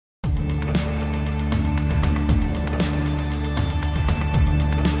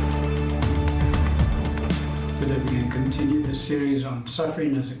series on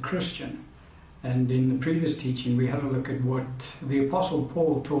suffering as a Christian, and in the previous teaching we had a look at what the Apostle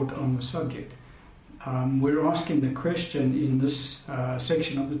Paul taught on the subject. We're asking the question in this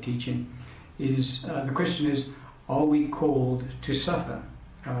section of the teaching is, the question is, are we called to suffer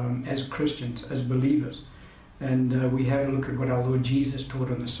as Christians, as believers? And we had a look at what our Lord Jesus taught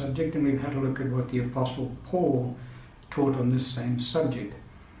on the subject, and we've had a look at what the Apostle Paul taught on this same subject.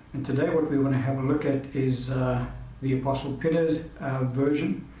 And today what we want to have a look at is the Apostle Peter's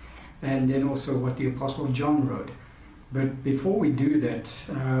version, and then also what the Apostle John wrote. But before we do that,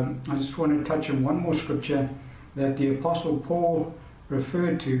 I just want to touch on one more scripture that the Apostle Paul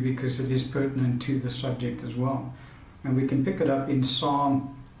referred to because it is pertinent to the subject as well. And we can pick it up in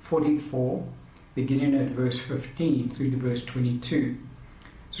Psalm 44, beginning at verse 15 through to verse 22.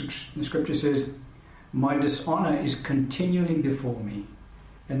 So the scripture says, "My dishonor is continually before me,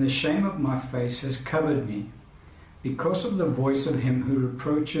 and the shame of my face has covered me, because of the voice of him who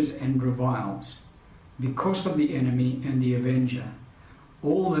reproaches and reviles, because of the enemy and the avenger.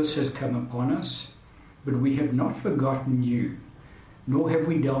 All this has come upon us, but we have not forgotten you, nor have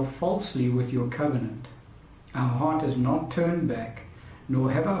we dealt falsely with your covenant. Our heart has not turned back,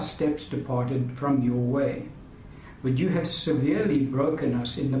 nor have our steps departed from your way. But you have severely broken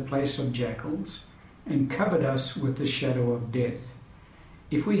us in the place of jackals, and covered us with the shadow of death.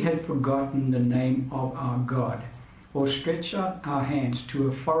 If we had forgotten the name of our God, or stretched out our hands to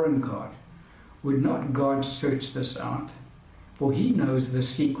a foreign god, would not God search this out? For he knows the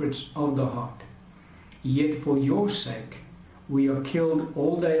secrets of the heart. Yet for your sake we are killed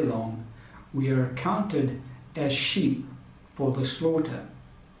all day long. We are accounted as sheep for the slaughter."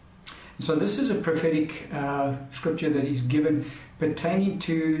 And so this is a prophetic scripture that is given pertaining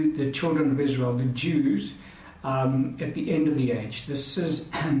to the children of Israel, the Jews, at the end of the age. This is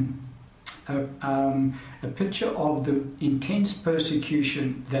a picture of the intense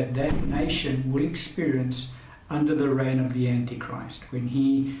persecution that nation will experience under the reign of the Antichrist, when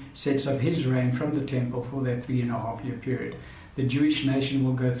he sets up his reign from the temple for that 3.5-year period. The Jewish nation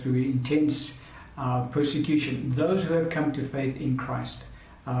will go through intense persecution, those who have come to faith in Christ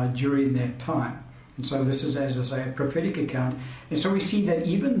during that time. And so this is, as I say, a prophetic account. And so we see that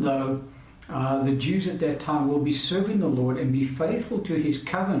even though the Jews at that time will be serving the Lord and be faithful to his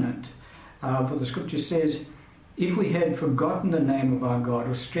covenant, for the scripture says, if we had forgotten the name of our God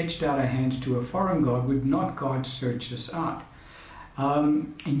or stretched out our hands to a foreign god, would not God search us out?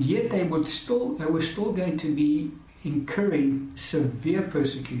 And yet they were still going to be incurring severe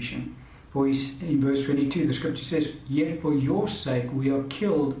persecution. For in verse 22, the scripture says, "Yet for your sake we are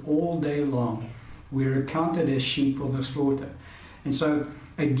killed all day long. We are accounted as sheep for the slaughter." And so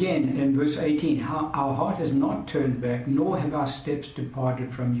again, in verse 18, our heart has not turned back, nor have our steps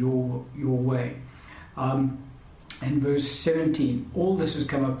departed from your way. And verse 17, "All this has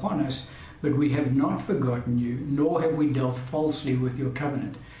come upon us, but we have not forgotten you, nor have we dealt falsely with your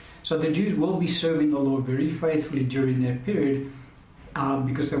covenant." So the Jews will be serving the Lord very faithfully during that period,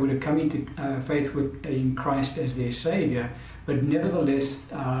 because they would have come into faith in Christ as their Savior, but nevertheless,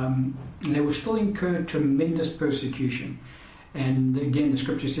 they will still incur tremendous persecution. And again, the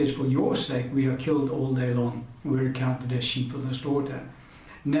scripture says, "For your sake we are killed all day long. We're accounted as sheep for the slaughter."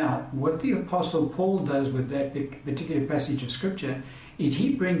 Now, what the Apostle Paul does with that particular passage of scripture is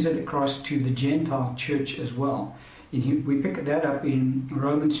he brings it across to the Gentile church as well. And we pick that up in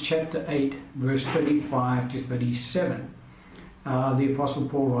Romans chapter 8, verse 35 to 37. The Apostle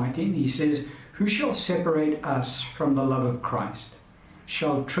Paul writing, he says, "Who shall separate us from the love of Christ?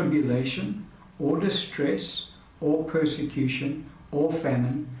 Shall tribulation, or distress, or persecution, or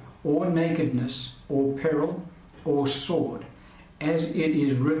famine, or nakedness, or peril, or sword? As it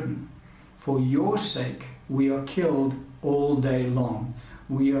is written, for your sake we are killed all day long.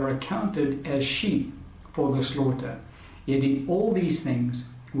 We are accounted as sheep for the slaughter. Yet in all these things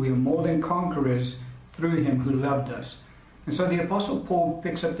we are more than conquerors through him who loved us." And so the Apostle Paul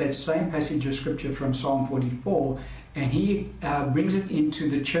picks up that same passage of scripture from Psalm 44, and he brings it into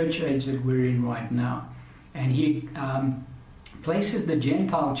the church age that we're in right now. And he places the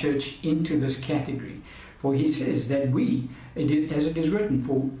Gentile church into this category. For he says that as it is written,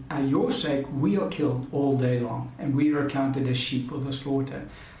 for your sake we are killed all day long, and we are accounted as sheep for the slaughter.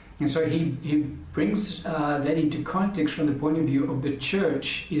 And so he brings that into context from the point of view of the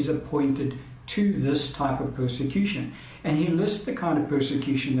church is appointed to this type of persecution. And he lists the kind of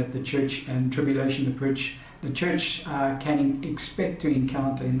persecution that the church and tribulation the church can expect to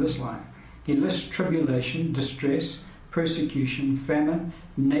encounter in this life. He lists tribulation, distress, persecution, famine,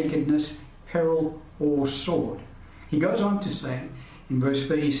 nakedness, peril, or sword. He goes on to say, In verse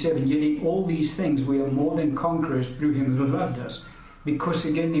 37, yet in all these things we are more than conquerors through him who loved us. Because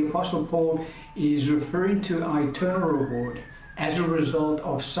again, the Apostle Paul is referring to our eternal reward as a result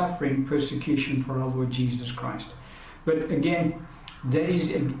of suffering persecution for our Lord Jesus Christ. But again, that is,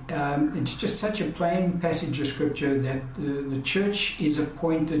 it's just such a plain passage of scripture that the church is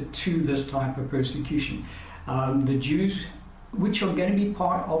appointed to this type of persecution. The Jews, which are going to be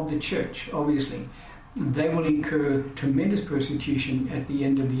part of the church, obviously, they will incur tremendous persecution at the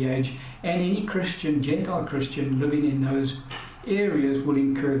end of the age, and any Christian, Gentile Christian living in those areas will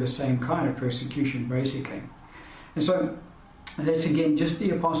incur the same kind of persecution, basically. And so that's again just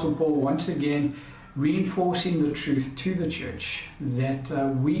the Apostle Paul once again reinforcing the truth to the church that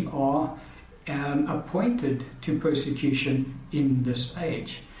we are appointed to persecution in this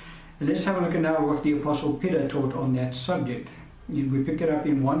age. And let's have a look at now what the Apostle Peter taught on that subject. We pick it up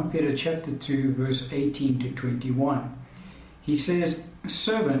in 1 Peter chapter 2, verse 18 to 21. He says,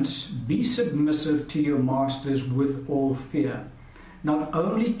 servants, be submissive to your masters with all fear, not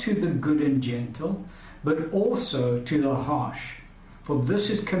only to the good and gentle, but also to the harsh. For this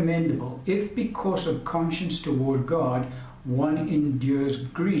is commendable, if because of conscience toward God, one endures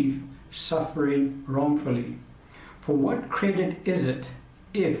grief, suffering wrongfully. For what credit is it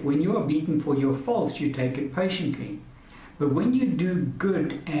if, when you are beaten for your faults, you take it patiently? But when you do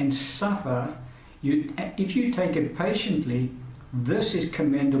good and suffer, if you take it patiently, this is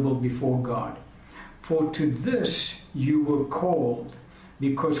commendable before God. For to this you were called,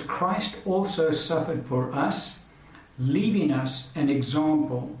 because Christ also suffered for us, leaving us an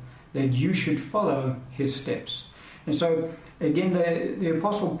example that you should follow his steps. And so, again, the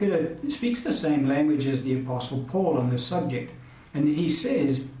Apostle Peter speaks the same language as the Apostle Paul on this subject. And he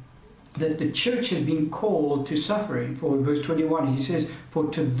says that the church has been called to suffering. For verse 21, he says, for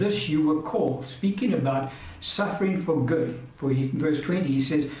to this you were called, speaking about suffering for good. For verse 20, he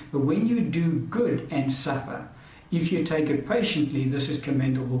says, but when you do good and suffer, if you take it patiently, this is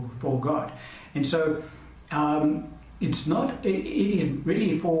commendable before God. And so it is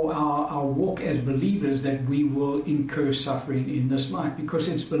really for our walk as believers that we will incur suffering in this life, because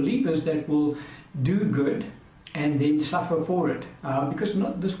it's believers that will do good and then suffer for it, because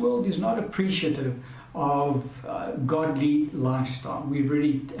this world is not appreciative of godly lifestyle. We've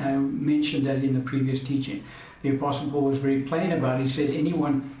already mentioned that in the previous teaching. The Apostle Paul was very plain about it. He says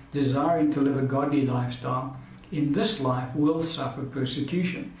anyone desiring to live a godly lifestyle in this life will suffer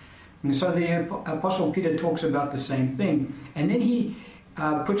persecution. And so the Apostle Peter talks about the same thing, and then he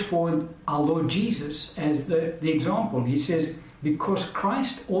puts forward our Lord Jesus as the example. He says, because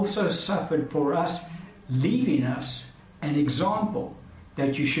Christ also suffered for us, leaving us an example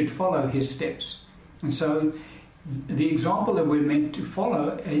that you should follow his steps. And so the example that we're meant to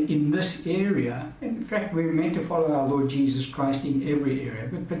follow in this area, in fact we're meant to follow our Lord Jesus Christ in every area,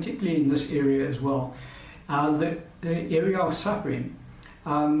 but particularly in this area as well, the area of suffering.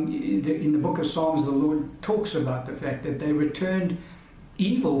 In the book of Psalms, the Lord talks about the fact that they returned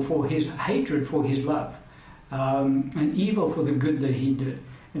evil for his hatred for his love, and evil for the good that he did.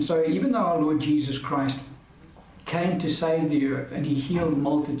 And so even though our Lord Jesus Christ came to save the earth and he healed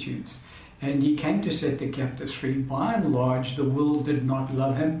multitudes and he came to set the captives free, by and large the world did not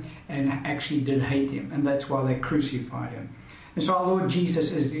love him and actually did hate him, and that's why they crucified him. And so our Lord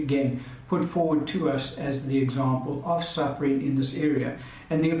Jesus is again put forward to us as the example of suffering in this area.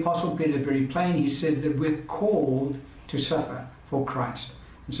 And the Apostle Peter is very plain. He says that we're called to suffer for Christ.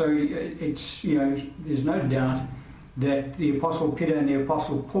 And so it's, there's no doubt that the Apostle Peter and the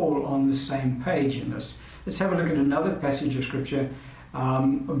Apostle Paul are on the same page in this. Let's have a look at another passage of Scripture.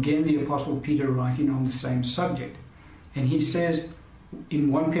 Again, the Apostle Peter writing on the same subject. And he says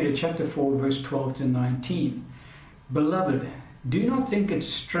in 1 Peter chapter 4, verse 12 to 19, Beloved, do not think it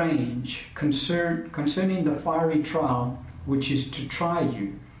strange concerning the fiery trial which is to try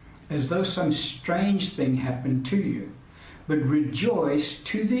you, as though some strange thing happened to you, but rejoice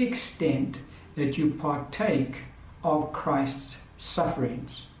to the extent that you partake of Christ's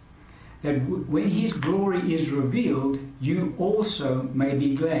sufferings, that when his glory is revealed, you also may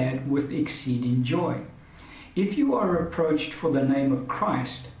be glad with exceeding joy. If you are reproached for the name of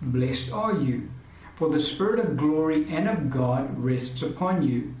Christ, blessed are you, for the Spirit of glory and of God rests upon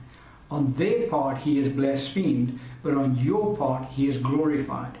you. On their part he is blasphemed, but on your part he is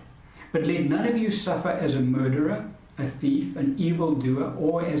glorified. But let none of you suffer as a murderer, a thief, an evildoer,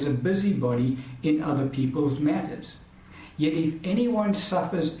 or as a busybody in other people's matters. Yet if anyone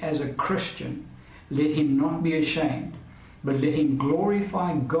suffers as a Christian, let him not be ashamed, but let him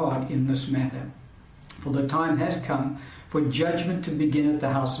glorify God in this matter. For the time has come for judgment to begin at the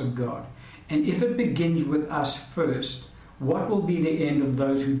house of God. And if it begins with us first, what will be the end of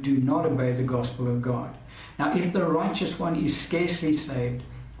those who do not obey the gospel of God? Now, if the righteous one is scarcely saved,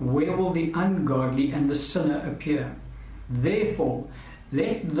 where will the ungodly and the sinner appear? Therefore,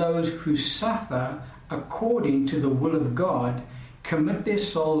 let those who suffer according to the will of God commit their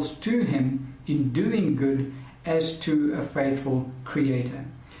souls to Him in doing good as to a faithful Creator.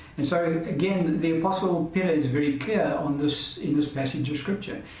 And so, again, the Apostle Peter is very clear on this in this passage of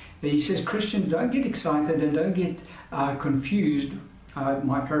Scripture. He says, Christians, don't get excited and don't get confused,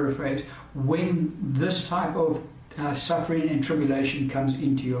 my paraphrase, when this type of suffering and tribulation comes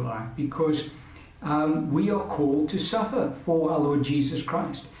into your life, because we are called to suffer for our Lord Jesus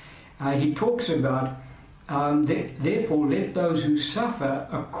Christ. He talks about, therefore, let those who suffer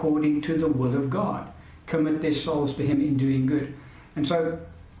according to the will of God commit their souls to Him in doing good. And so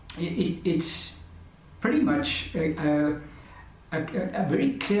it's pretty much a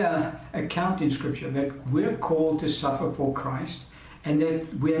very clear account in Scripture that we're called to suffer for Christ, and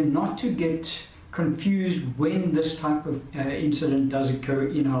that we're not to get confused when this type of incident does occur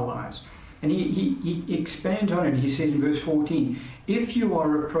in our lives. And he expands on it. He says in verse 14, if you are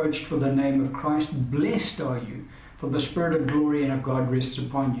reproached for the name of Christ, blessed are you, for the Spirit of glory and of God rests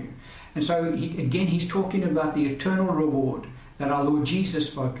upon you. And so, he's talking about the eternal reward that our Lord Jesus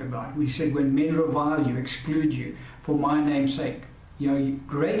spoke about. We said, when men revile you, exclude you, for my name's sake,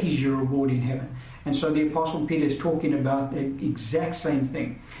 great is your reward in heaven. And so the Apostle Peter is talking about the exact same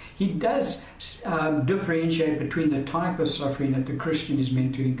thing. He does differentiate between the type of suffering that the Christian is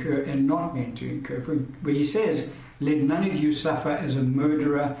meant to incur and not meant to incur. Where he says, let none of you suffer as a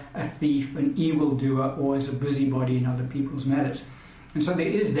murderer, a thief, an evildoer, or as a busybody in other people's matters. And so there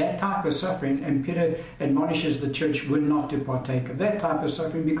is that type of suffering, and Peter admonishes the church, we're not to partake of that type of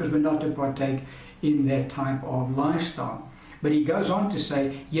suffering, because we're not to partake in that type of lifestyle. But he goes on to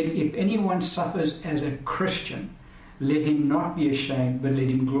say, yet if anyone suffers as a Christian, let him not be ashamed, but let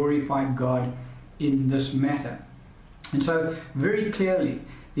him glorify God in this matter. And so very clearly,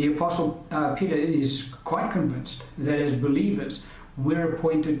 the Apostle Peter is quite convinced that as believers, we're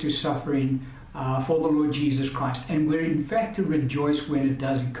appointed to suffering for the Lord Jesus Christ. And we're in fact to rejoice when it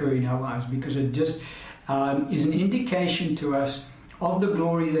does occur in our lives, because it just is an indication to us of the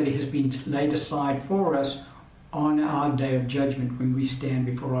glory that has been laid aside for us on our day of judgment when we stand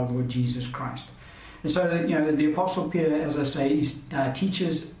before our Lord Jesus Christ. And so, the Apostle Peter, as I say,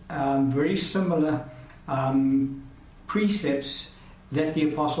 teaches very similar precepts that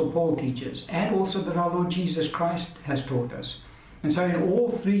the Apostle Paul teaches, and also that our Lord Jesus Christ has taught us. And so in all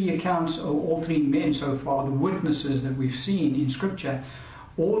three accounts, or all three men so far, the witnesses that we've seen in Scripture,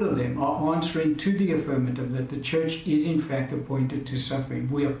 all of them are answering to the affirmative that the church is in fact appointed to suffering.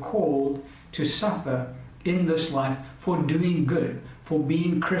 We are called to suffer in this life for doing good, for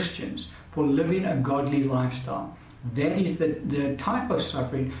being Christians, for living a godly lifestyle. That is the type of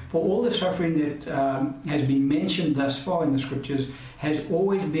suffering. For all the suffering that has been mentioned thus far in the Scriptures has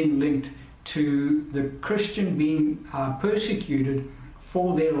always been linked to the Christian being persecuted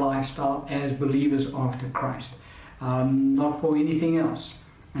for their lifestyle as believers after Christ, not for anything else.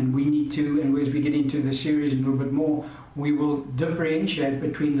 And we need to, and as we get into the series a little bit more, we will differentiate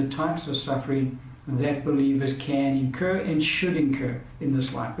between the types of suffering that believers can incur and should incur in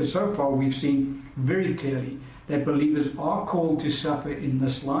this life. But so far we've seen very clearly that believers are called to suffer in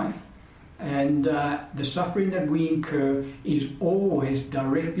this life, and the suffering that we incur is always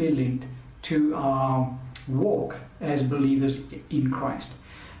directly linked to our walk as believers in Christ.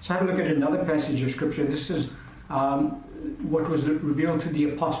 So have a look at another passage of Scripture. This is what was revealed to the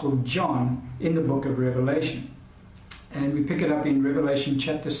Apostle John in the book of Revelation. And we pick it up in Revelation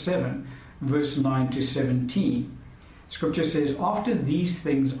chapter 7, verse 9 to 17. Scripture says, after these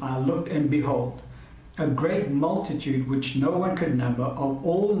things I looked, and behold, a great multitude which no one could number, of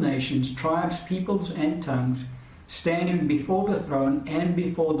all nations, tribes, peoples, and tongues, standing before the throne and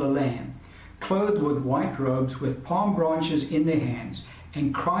before the Lamb, clothed with white robes, with palm branches in their hands,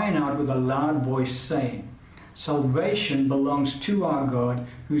 and crying out with a loud voice, saying, salvation belongs to our God,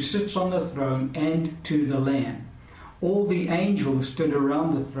 who sits on the throne, and to the Lamb. All the angels stood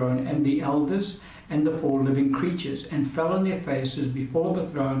around the throne, and the elders and the four living creatures, and fell on their faces before the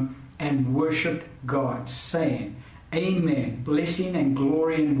throne, and worshipped God, saying, Amen. Blessing and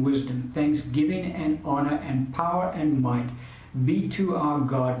glory and wisdom, thanksgiving and honor and power and might be to our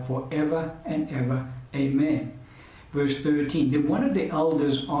God forever and ever. Amen. Verse 13, then one of the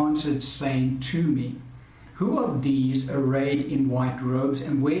elders answered, saying to me, who are these arrayed in white robes,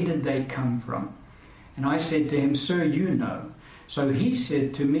 and where did they come from? And I said to him, Sir, you know. So he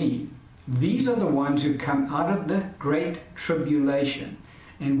said to me, these are the ones who come out of the great tribulation,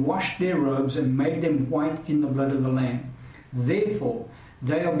 and washed their robes and made them white in the blood of the Lamb. Therefore,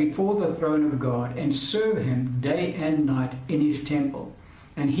 they are before the throne of God and serve him day and night in his temple.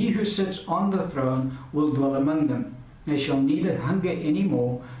 And he who sits on the throne will dwell among them. They shall neither hunger any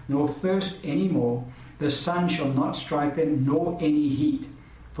more, nor thirst any more. The sun shall not strike them, nor any heat.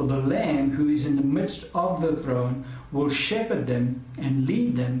 For the Lamb who is in the midst of the throne will shepherd them and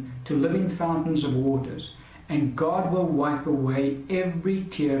lead them to living fountains of waters. And God will wipe away every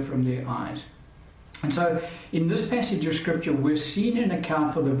tear from their eyes. And so in this passage of Scripture, we're seeing an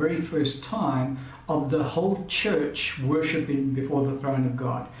account for the very first time of the whole church worshiping before the throne of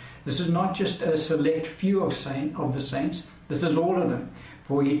God. This is not just a select few of the saints. This is all of them.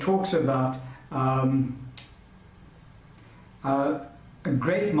 For he talks about a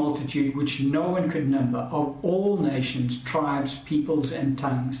great multitude which no one could number, of all nations, tribes, peoples, and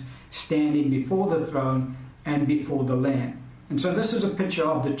tongues, standing before the throne and before the Lamb. And so this is a picture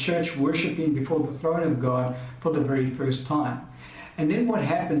of the church worshiping before the throne of God for the very first time. And then what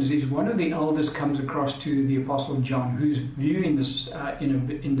happens is one of the elders comes across to the Apostle John, who's viewing this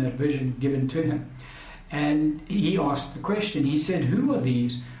in that vision given to him. And he asked the question, he said, "Who are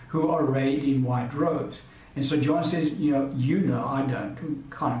these who are arrayed in white robes?" And so John says, I don't.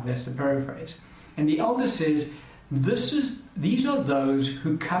 Kind of, that's the paraphrase. And the elder says, these are those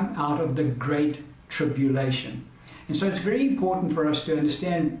who come out of the great tribulation. And so it's very important for us to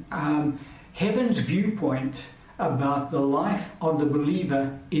understand heaven's viewpoint about the life of the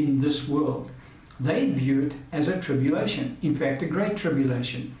believer in this world. They view it as a tribulation, in fact, a great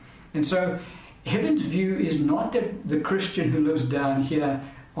tribulation. And so heaven's view is not that the Christian who lives down here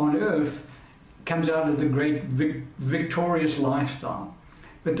on earth comes out of the great victorious lifestyle,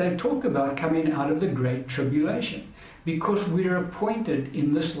 but they talk about coming out of the great tribulation, because we're appointed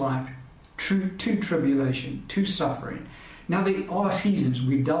in this life to tribulation, to suffering. Now there are seasons,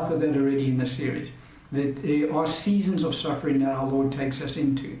 we've dealt with that already in the series, that there are seasons of suffering that our Lord takes us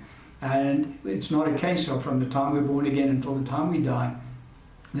into. And it's not a case of from the time we're born again until the time we die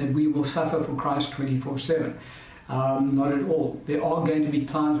that we will suffer for Christ 24/7. Not at all. There are going to be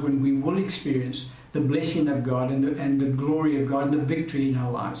times when we will experience the blessing of God and the glory of God and the victory in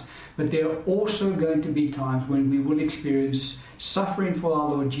our lives. But there are also going to be times when we will experience suffering for our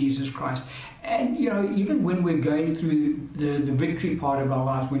Lord Jesus Christ. And, even when we're going through the victory part of our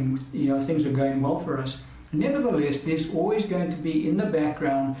lives, when, things are going well for us, nevertheless, there's always going to be in the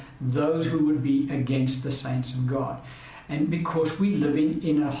background those who would be against the saints of God. And because we live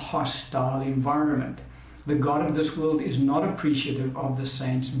in a hostile environment. The God of this world is not appreciative of the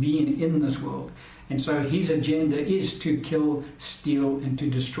saints being in this world. And so his agenda is to kill, steal, and to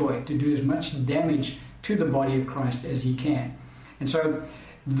destroy, to do as much damage to the body of Christ as he can. And so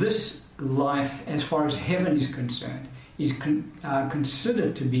this life, as far as heaven is concerned, is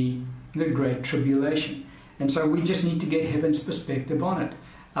considered to be the great tribulation. And so we just need to get heaven's perspective on it,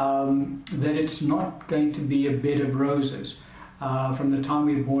 that it's not going to be a bed of roses. From the time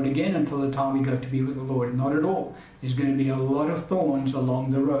we're born again until the time we go to be with the Lord. Not at all. There's going to be a lot of thorns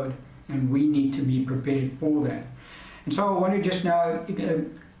along the road, and we need to be prepared for that. And so I want to just now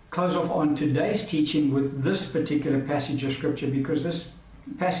close off on today's teaching with this particular passage of Scripture, because this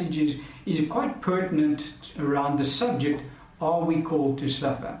passage is quite pertinent around the subject, are we called to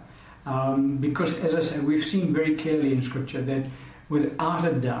suffer? Because, as I say, we've seen very clearly in Scripture that without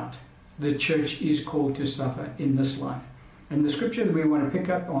a doubt, the church is called to suffer in this life. And the scripture that we want to pick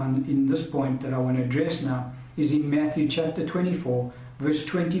up on in this point that I want to address now is in Matthew chapter 24, verse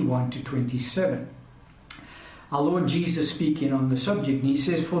 21 to 27. Our Lord Jesus speaking on the subject, and he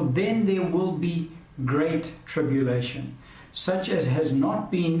says, "For then there will be great tribulation, such as has not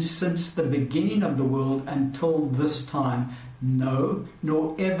been since the beginning of the world until this time, no,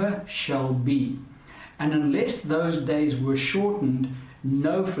 nor ever shall be. And unless those days were shortened,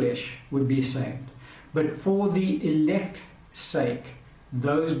 no flesh would be saved. But for the elect sake,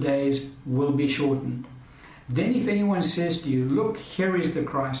 those days will be shortened. Then if anyone says to you, 'Look, here is the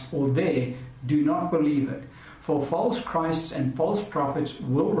Christ,' or 'There,' do not believe it. For false Christs and false prophets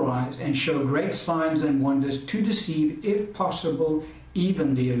will rise and show great signs and wonders to deceive, if possible,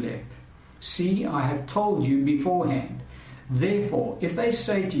 even the elect. See, I have told you beforehand. Therefore, if they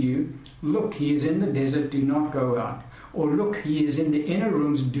say to you, 'Look, he is in the desert,' do not go out. Or 'Look, he is in the inner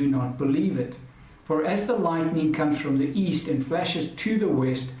rooms,' do not believe it. For as the lightning comes from the east and flashes to the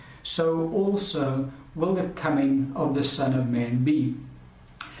west, so also will the coming of the Son of Man be."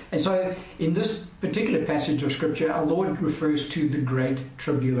 And so in this particular passage of Scripture, our Lord refers to the Great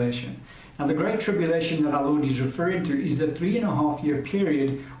Tribulation. Now the Great Tribulation that our Lord is referring to is the 3.5-year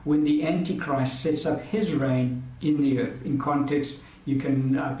period when the Antichrist sets up his reign in the earth. In context, You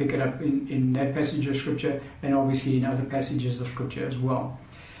can pick it up in that passage of Scripture, and obviously in other passages of Scripture as well.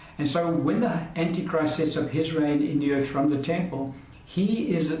 And so when the Antichrist sets up his reign in the earth from the temple,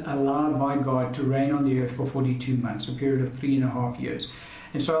 he is allowed by God to reign on the earth for 42 months, a period of 3.5 years.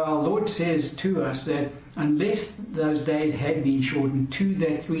 And so our Lord says to us that unless those days had been shortened to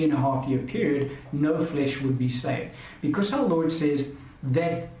that 3.5 year period, no flesh would be saved. Because our Lord says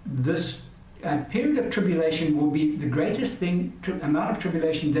that this period of tribulation will be the greatest amount of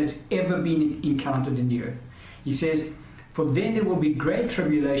tribulation that's ever been encountered in the earth. He says, "For then there will be great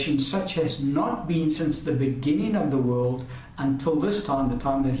tribulation, such has not been since the beginning of the world until this time," the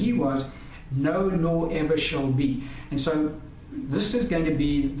time that he was, "no, nor ever shall be." And so this is going to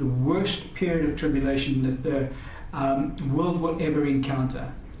be the worst period of tribulation that the world will ever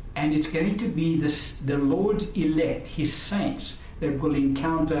encounter. And it's going to be the Lord's elect, his saints, that will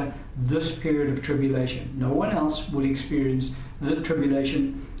encounter this period of tribulation. No one else will experience the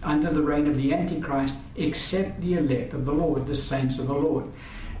tribulation under the reign of the Antichrist except the elect of the Lord, the saints of the Lord.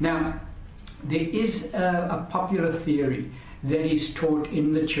 Now, there is a popular theory that is taught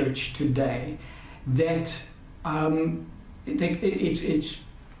in the church today that it's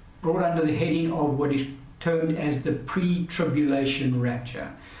brought under the heading of what is termed as the pre-tribulation rapture.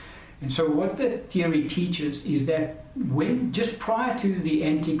 And so what the theory teaches is that when just prior to the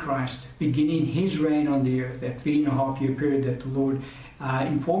Antichrist beginning his reign on the earth, that 3.5 year period that the Lord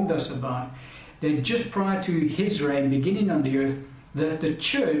informed us about, that just prior to his reign beginning on the earth, that the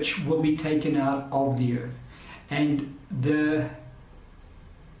church will be taken out of the earth. And the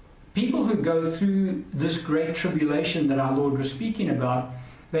people who go through this great tribulation that our Lord was speaking about,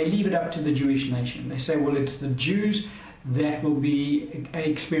 they leave it up to the Jewish nation. They say, well, it's the Jews that will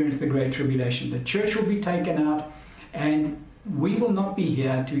experience the great tribulation. The church will be taken out, and we will not be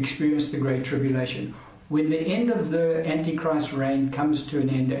here to experience the great tribulation. When the end of the Antichrist reign comes to an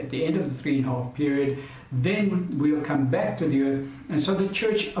end, at the end of the 3.5 period, then we'll come back to the earth. And so the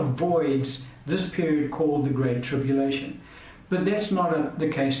church avoids this period called the Great Tribulation. But that's not the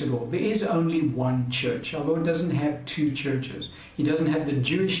case at all. There is only one church. Our Lord doesn't have two churches. He doesn't have the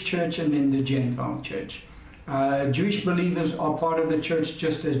Jewish church and then the Gentile church. Jewish believers are part of the church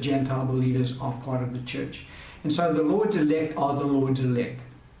just as Gentile believers are part of the church. And so the Lord's elect are the Lord's elect.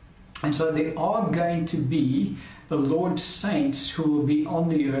 And so there are going to be the Lord's saints who will be on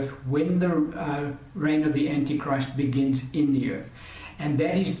the earth when the reign of the Antichrist begins in the earth. And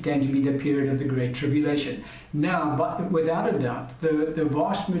that is going to be the period of the Great Tribulation. Now, but without a doubt, the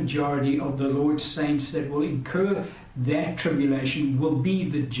vast majority of the Lord's saints that will incur that tribulation will be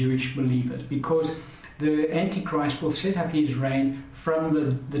the Jewish believers, because the Antichrist will set up his reign from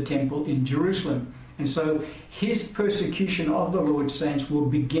the temple in Jerusalem. And so his persecution of the Lord's saints will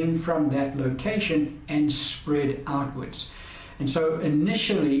begin from that location and spread outwards. And so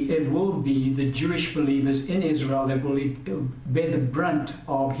initially it will be the Jewish believers in Israel that will bear the brunt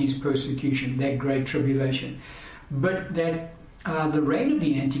of his persecution, that great tribulation. But that the reign of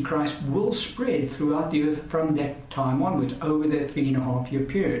the Antichrist will spread throughout the earth from that time onwards, over that 3.5 year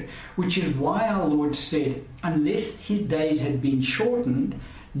period, which is why our Lord said, unless his days had been shortened,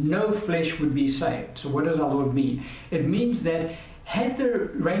 no flesh would be saved. So what does our Lord mean? It means that had the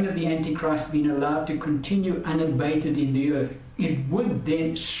reign of the Antichrist been allowed to continue unabated in the earth, it would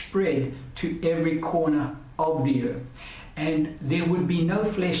then spread to every corner of the earth. And there would be no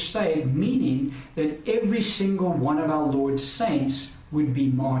flesh saved, meaning that every single one of our Lord's saints would be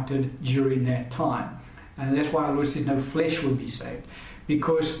martyred during that time. And that's why our Lord said no flesh would be saved.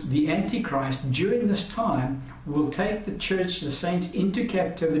 Because the Antichrist during this time will take the church, the saints, into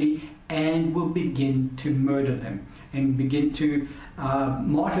captivity and will begin to murder them and begin to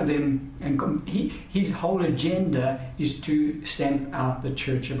martyr them. And his whole agenda is to stamp out the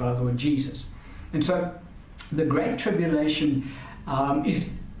church of our Lord Jesus. And so the Great Tribulation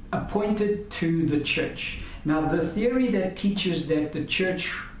is appointed to the church. Now, the theory that teaches that the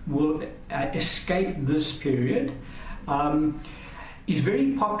church will escape this period is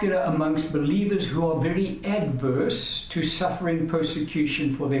very popular amongst believers who are very adverse to suffering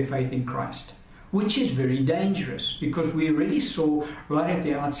persecution for their faith in Christ, which is very dangerous, because we already saw right at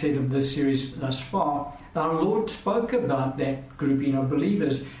the outset of this series thus far, our Lord spoke about that grouping of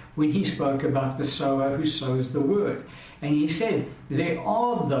believers when he spoke about the sower who sows the word. And he said, there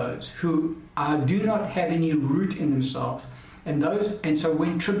are those who do not have any root in themselves. And so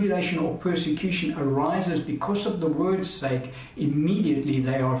when tribulation or persecution arises because of the word's sake, immediately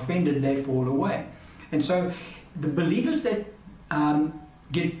they are offended, they fall away. And so the believers that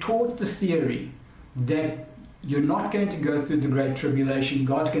get taught the theory that you're not going to go through the Great Tribulation,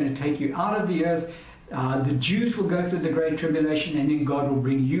 God's going to take you out of the earth, The Jews will go through the Great Tribulation, and then God will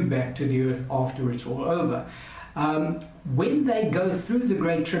bring you back to the earth after it's all over. When they go through the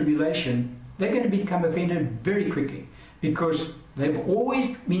Great Tribulation, they're going to become offended very quickly, because they've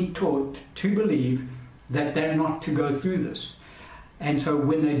always been taught to believe that they're not to go through this. And so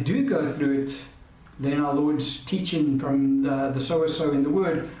when they do go through it, then our Lord's teaching from the so in the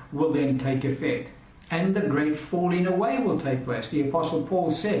Word will then take effect. And the great falling away will take place. The Apostle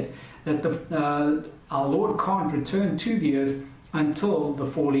Paul said that our Lord can't return to the earth until the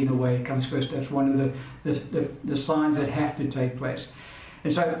falling away comes first. That's one of the signs that have to take place.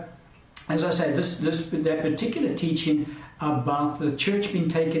 And so, as I say, that particular teaching about the church being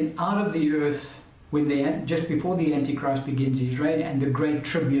taken out of the earth just before the Antichrist begins his reign, and the great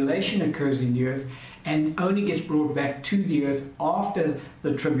tribulation occurs in the earth, and only gets brought back to the earth after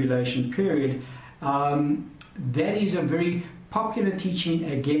the tribulation period, that is a very popular teaching,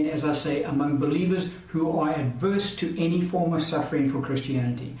 again, as I say, among believers who are adverse to any form of suffering for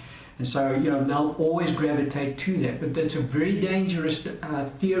Christianity. And so, they'll always gravitate to that. But that's a very dangerous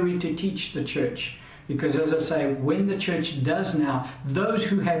theory to teach the church. Because, as I say, when the church does now, those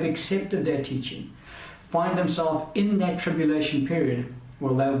who have accepted that teaching find themselves in that tribulation period,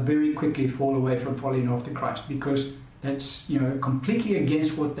 well, they'll very quickly fall away from following after Christ, because that's completely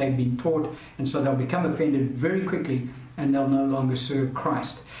against what they've been taught, and so they'll become offended very quickly, and they'll no longer serve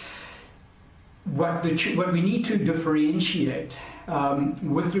Christ. What we need to differentiate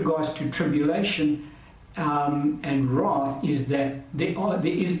with regards to tribulation and wrath is that there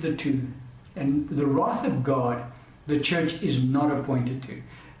is the two. And the wrath of God, the church is not appointed to.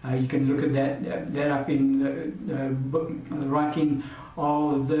 You can look at that up in the writing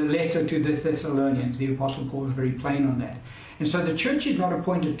of the letter to the Thessalonians. The Apostle Paul is very plain on that. And so the church is not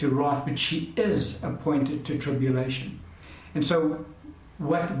appointed to wrath, but she is appointed to tribulation. And so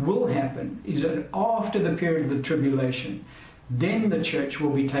what will happen is that after the period of the tribulation, then the church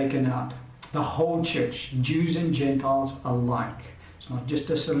will be taken out. The whole church, Jews and Gentiles alike. It's not just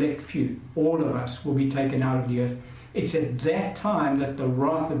a select few. All of us will be taken out of the earth. It's at that time that the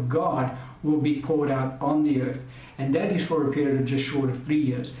wrath of God will be poured out on the earth. And that is for a period of just short of 3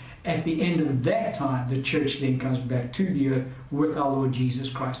 years. At the end of that time, the church then comes back to the earth with our Lord Jesus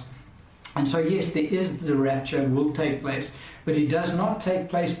Christ. And so, yes, there is the rapture will take place, but it does not take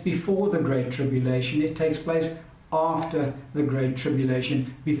place before the Great Tribulation. It takes place after the Great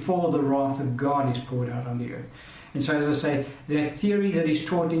Tribulation, before the wrath of God is poured out on the earth. And so, as I say, that theory that is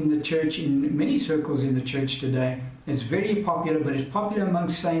taught in the church, in many circles in the church today, it's very popular, but it's popular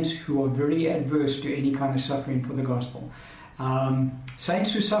amongst saints who are very adverse to any kind of suffering for the gospel.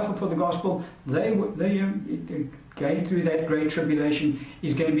 Saints who suffer for the gospel, they going through that great tribulation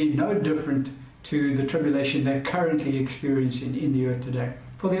is going to be no different to the tribulation they're currently experiencing in the earth today.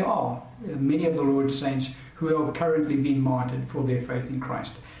 For there are many of the Lord's saints who are currently being martyred for their faith in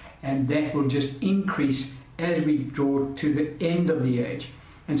Christ. And that will just increase as we draw to the end of the age.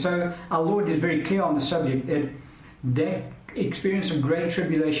 And so our Lord is very clear on the subject that experience of great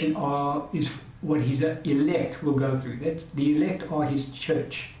tribulation is what his elect will go through. The elect are his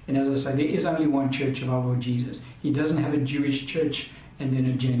church. And as I say, there is only one church of our Lord Jesus. He doesn't have a Jewish church and then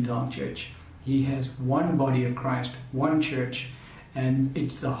a Gentile church. He has one body of Christ, one church, and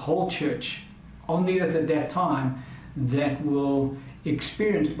it's the whole church on the earth at that time that will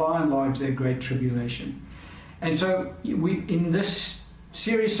experience by and large their great tribulation. And so in this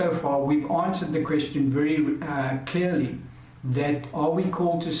series so far, we've answered the question very clearly that are we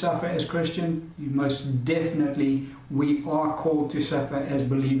called to suffer as Christians? Most definitely we are called to suffer as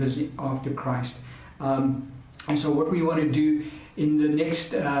believers after Christ. And so what we want to do in the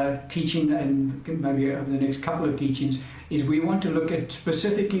next teaching, and maybe over the next couple of teachings, is we want to look at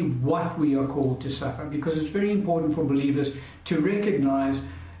specifically what we are called to suffer, because it's very important for believers to recognize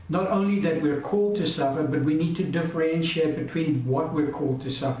not only that we're called to suffer, but we need to differentiate between what we're called to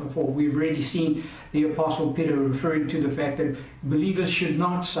suffer for. We've already seen the Apostle Peter referring to the fact that believers should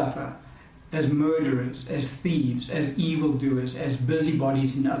not suffer as murderers, as thieves, as evildoers, as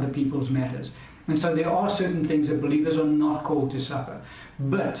busybodies in other people's matters. And so there are certain things that believers are not called to suffer.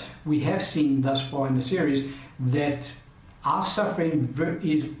 But we have seen thus far in the series that our suffering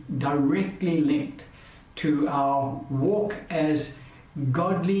is directly linked to our walk as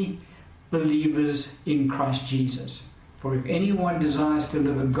godly believers in Christ Jesus. For if anyone desires to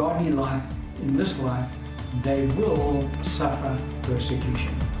live a godly life in this life, they will suffer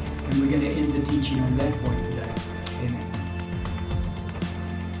persecution. And we're going to end the teaching on that point today. Amen.